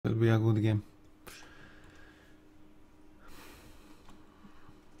be a good game.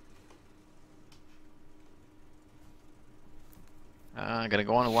 Gonna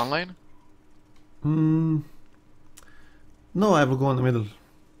go on one lane? No, I will go in the middle.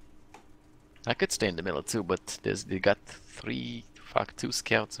 I could stay in the middle too, but they got two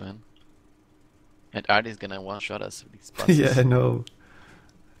scouts, man. And Artie's gonna one-shot us with these buses. Yeah, I know.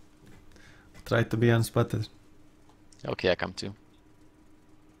 Try to be unspotted. Okay, I come too.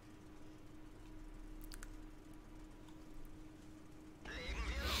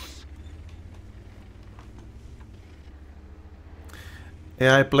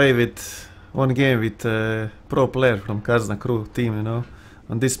 Yeah, I play with one game with a pro player from Kazna crew team, you know,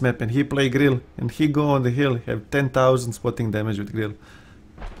 on this map, and he play grill, and he go on the hill, have 10,000 spotting damage with grill.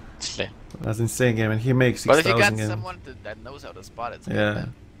 That's insane game, and he makes 6,000. But if you got someone that knows how to spot it, it's yeah.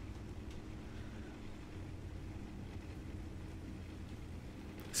 good,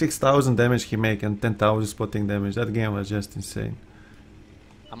 6,000 damage he make and 10,000 spotting damage. That game was just insane.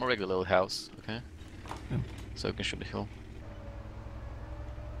 I'm a regular little house, okay? Yeah. So we can shoot the hill.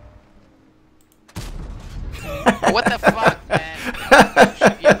 What the fuck, man?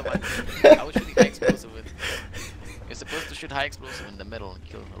 I was shooting high explosive with. You're supposed to shoot high explosive in the middle and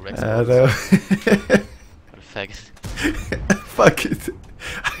kill a Rex. I know. What a faggot. Fuck it.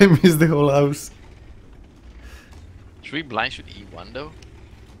 I missed the whole house. Should we blind shoot E1 though?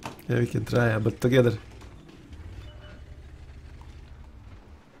 Yeah, we can try, but together.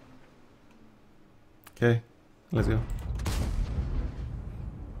 Okay, let's go.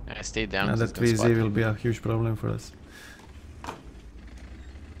 I stay down. And that 3Z will be a huge problem for us.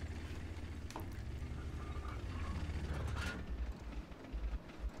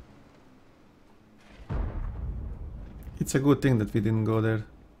 It's a good thing that we didn't go there.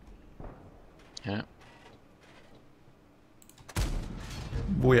 Yeah.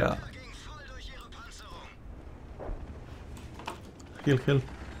 Booyah. Heal, heal.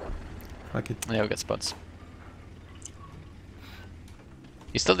 Fuck it. Yeah, we got spots.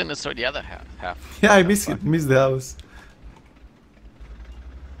 You still didn't destroy the other half. Yeah, I missed it. Missed the house.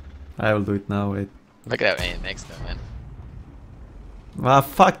 I will do it now, wait. Look at that AMX though, man. Ah,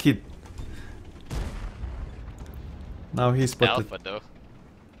 fuck it. Now he's spotted. Alpha though.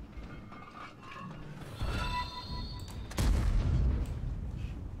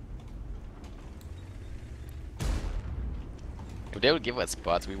 If they would give us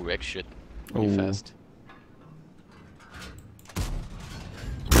spots, we would wreck shit really fast.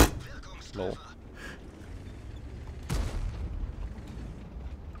 Lol.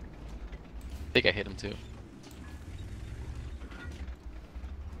 I think I hit him too.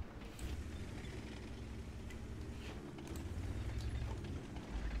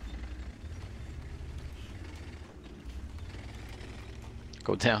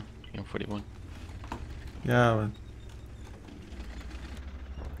 Go down, M41. Yeah, man.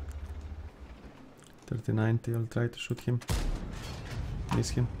 3090, I'll try to shoot him. Miss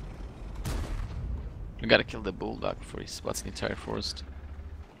him. We gotta kill the bulldog before he spots the entire forest.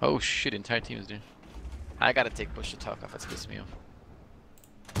 Oh shit, entire team is there. I gotta take push to talk off, that's pissing me off.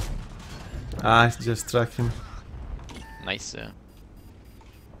 Ah, I just struck him. Nice.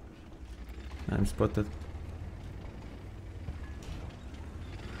 I'm spotted.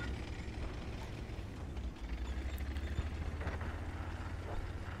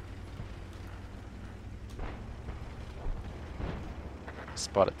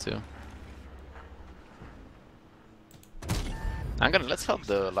 Spotted too. Let's help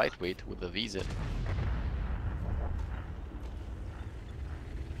the lightweight with the VZ.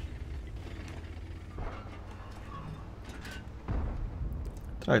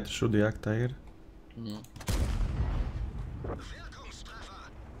 Try to shoot the Yak Tiger.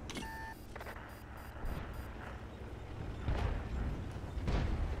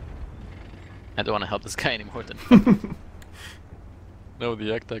 I don't want to help this guy anymore than no, the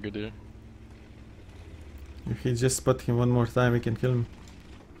Yak Tiger there. If he just spot him one more time, we can kill him.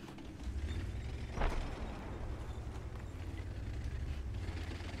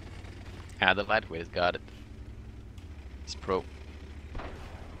 Ah, the lightweight's got it. He's pro.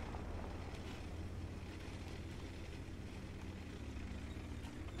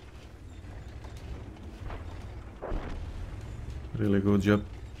 Really good job.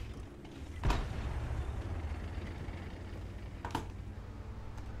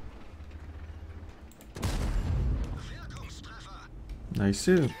 Nice.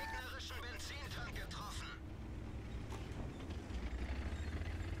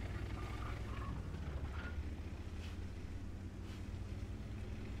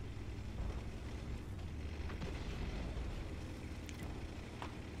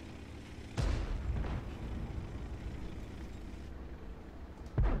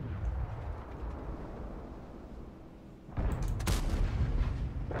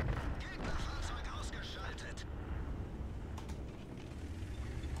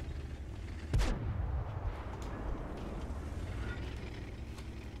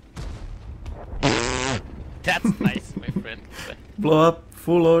 That's nice, my friend. Blow up,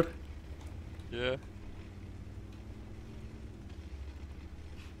 full or. Yeah.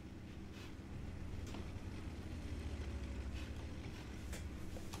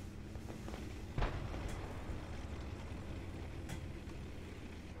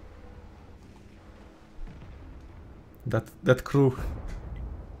 That crew.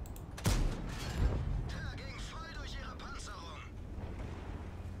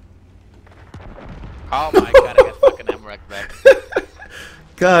 Oh my god, I got fucking Amarak back.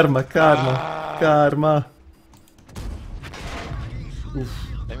 Karma, karma. Oof.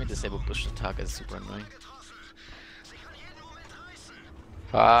 Let me disable push to talk, it's super annoying.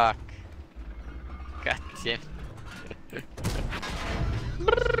 Fuck. God damn.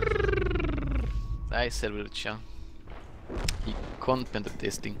 Nice servercha. I content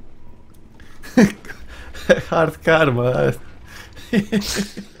testing. Hard karma.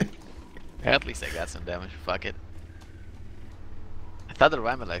 At least I got some damage, fuck it. I thought the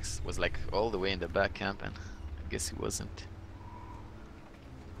Ramalex was like all the way in the back camp and I guess he wasn't.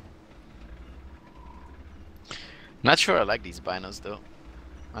 Not sure I like these binos though.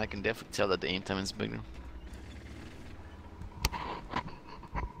 I can definitely tell that the aim time is bigger.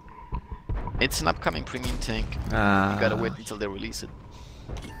 It's an upcoming premium tank. You gotta wait until they release it.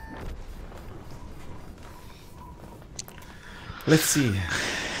 Let's see.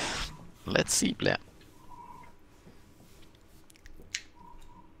 Let's see, Blair.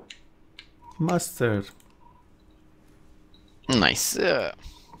 Master. Nice.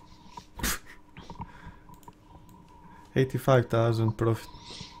 85,000 profit.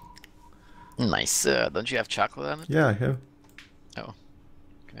 Nice. Don't you have chocolate on it? Yeah, I have. Oh.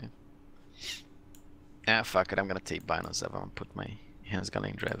 Okay. Ah, fuck it. I'm gonna take binos up. I'm gonna put my hands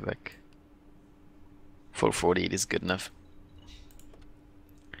gunning drive back. 448 is good enough.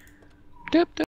 Doop, doop.